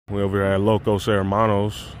We over here at Locos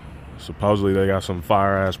Hermanos. Supposedly they got some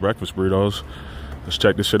fire-ass breakfast burritos. Let's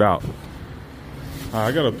check this shit out.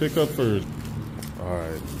 I got a pickup for,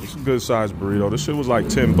 alright, it's a good sized burrito. This shit was like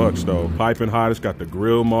 10 bucks though. Piping hot, it's got the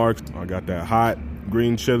grill marks. I got that hot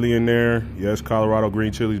green chili in there. Yes, Colorado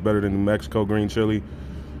green chili is better than New Mexico green chili.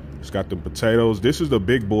 It's got the potatoes. This is the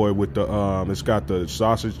big boy with the, it's got the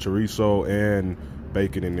sausage, chorizo, and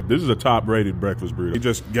bacon in it. This is a top-rated breakfast burrito. He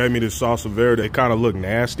just gave me this salsa verde. It kind of looked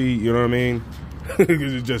nasty, you know what I mean?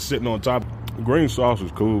 It's just sitting on top. Green sauce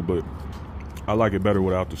is cool, but I like it better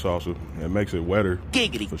without the salsa. It makes it wetter.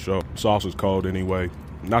 Giggity. For sure. Salsa's cold anyway.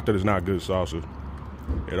 Not that it's not good salsa.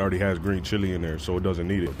 It already has green chili in there, so it doesn't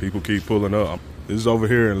need it. People keep pulling up. This is over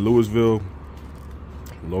here in Louisville.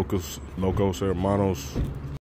 Locos Hermanos.